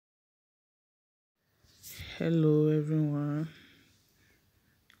Hello everyone,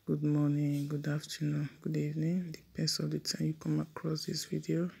 good morning, good afternoon, good evening, depends on the time you come across this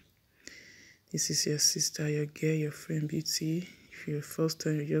video. This is your sister, your girl, your friend Beauty. If you're the first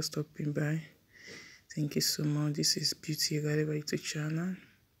time you're just stopping by, thank you so much. This is Beauty Galeva YouTube channel.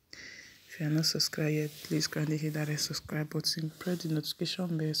 If you are not subscribed yet, please kindly hit that red subscribe button, press the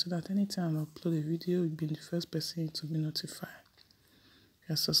notification bell so that anytime I upload a video, you'll be the first person to be notified. If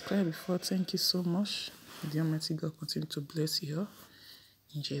you are subscribed before, thank you so much. The Almighty God continue to bless you all.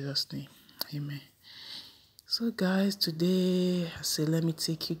 In Jesus' name, amen. So guys, today I say let me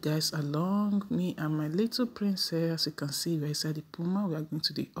take you guys along. Me and my little princess, as you can see, we're inside the Puma. We are going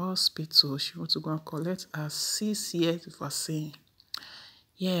to the hospital. She wants to go and collect her 6-year vaccine.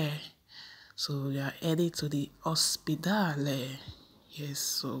 Yeah, so we are headed to the hospital. Yes,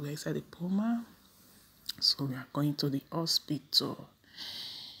 so we're inside the Puma. So we are going to the hospital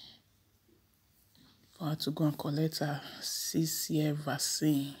for her to go and collect her 6-year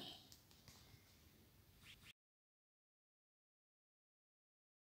vaccine.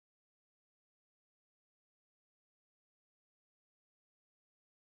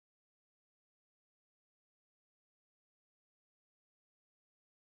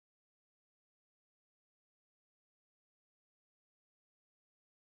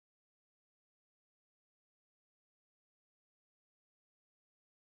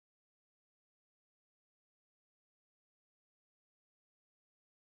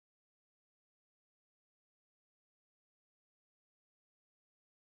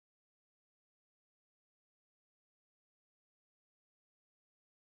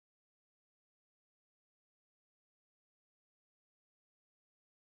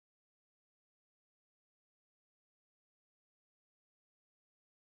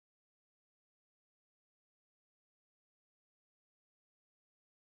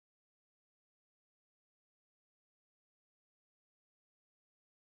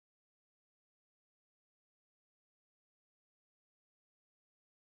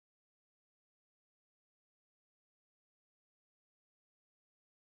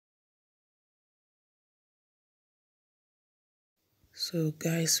 So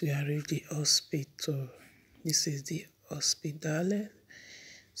guys, we are at the hospital. This is the hospital.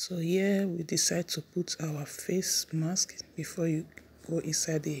 So here we decide to put our face mask. Before you go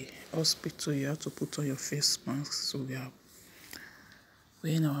inside the hospital, you have to put on your face mask. So we are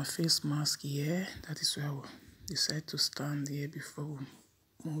wearing our face mask here. That is why we decide to stand here before we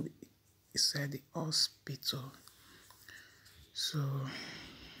move inside the hospital. So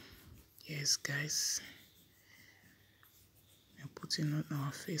yes guys, we are putting on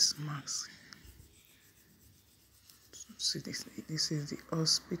our face mask. See, this is the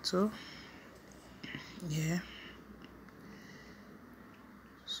hospital. Yeah.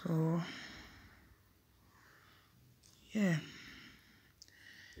 So yeah,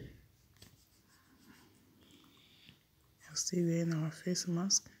 I'm still wearing our face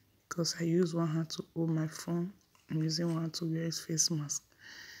mask because I use one hand to hold my phone. I'm using one hand to wear his face mask.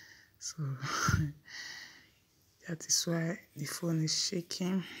 So that is why the phone is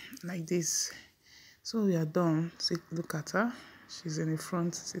shaking like this. So we are done. See, look at her. She's in the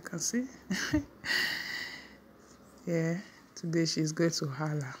front, as you can see. Yeah, today she's going to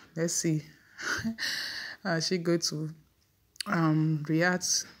holla. Let's see. She's going to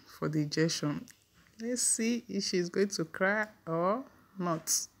react for the injection. Let's see if she's going to cry or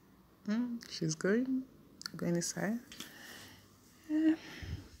not. She's going inside. Yeah,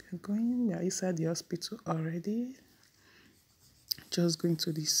 we are inside the hospital already. Just going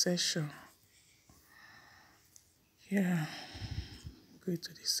to the session. Yeah, going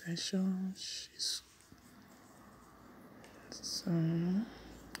to the session. She's so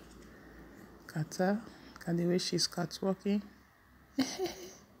Kata. Can the way she's catwalking.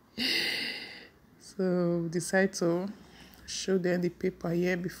 So we decide to show them the paper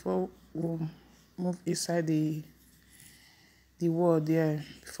here before we move inside the ward there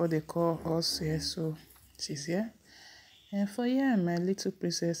before they call us here. So she's here. And for here, my little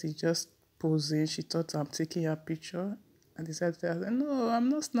princess is just posing. She thought I'm taking her picture. I decided to tell her, no, I'm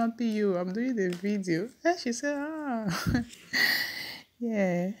not snapping you. I'm doing the video. And she said, ah.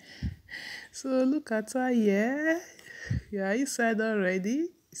 Yeah. So look at her, yeah. You are inside already.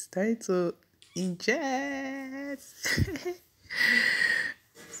 It's time to inject.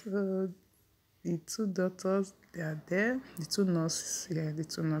 So the two doctors, they are there. The two nurses, yeah, the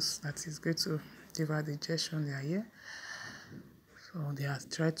two nurses that is going to give her the injection, they are here. So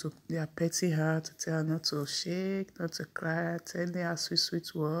they are petting her to tell her not to shake, not to cry, telling her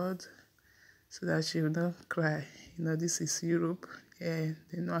sweet words so that she will not cry. You know, this is Europe. Yeah,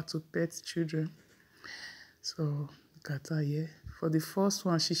 they know how to pet children. So look at her here. For the first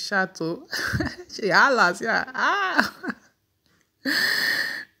one, she shout, oh, she hollers, yeah, ah.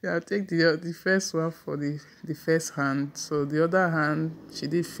 Yeah, I'll take the first one for the first hand. So the other hand, she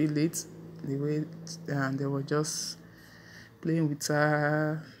did feel it the way, and they were just playing with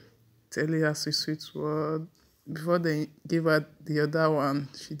her, telling her sweet sweet word. Before they gave her the other one,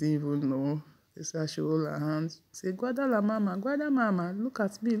 she didn't even know. They said she hold her hand, say, Guarda la mama, look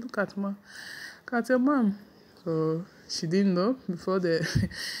at me, look at mom, look at your mom. So she didn't know before they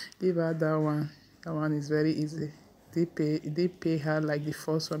gave her that one. That one is very easy. They pay her like the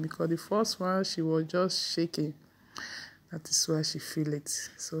first one, because the first one she was just shaking. That is why she feel it.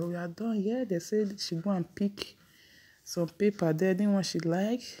 So we are done. Yeah, they said she go and pick some paper there. Anyone she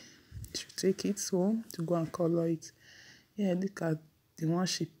like, she take it home to go and color it. Yeah, look at the one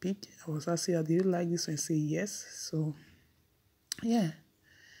she picked. I was asking her, do you like this one? Say yes. So yeah,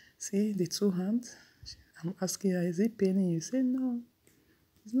 see the two hands. I'm asking her, is it paining you? Say no,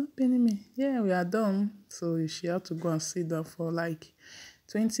 it's not paining me. Yeah, we are done. So she had to go and sit down for like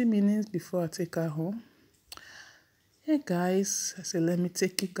 20 minutes before I take her home. Hey guys, I said let me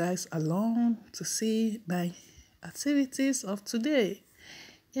take you guys along to see my activities of today.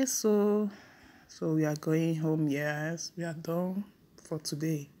 Yes, so we are going home. Yes, we are done for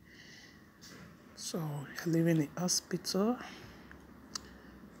today. So we are leaving the hospital.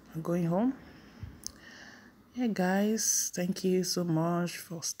 I'm going home. Hey guys, thank you so much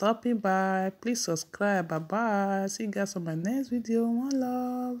for stopping by. Please subscribe. Bye bye. See you guys on my next video. One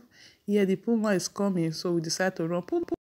love. Yeah, the puma is coming, so we decide to run.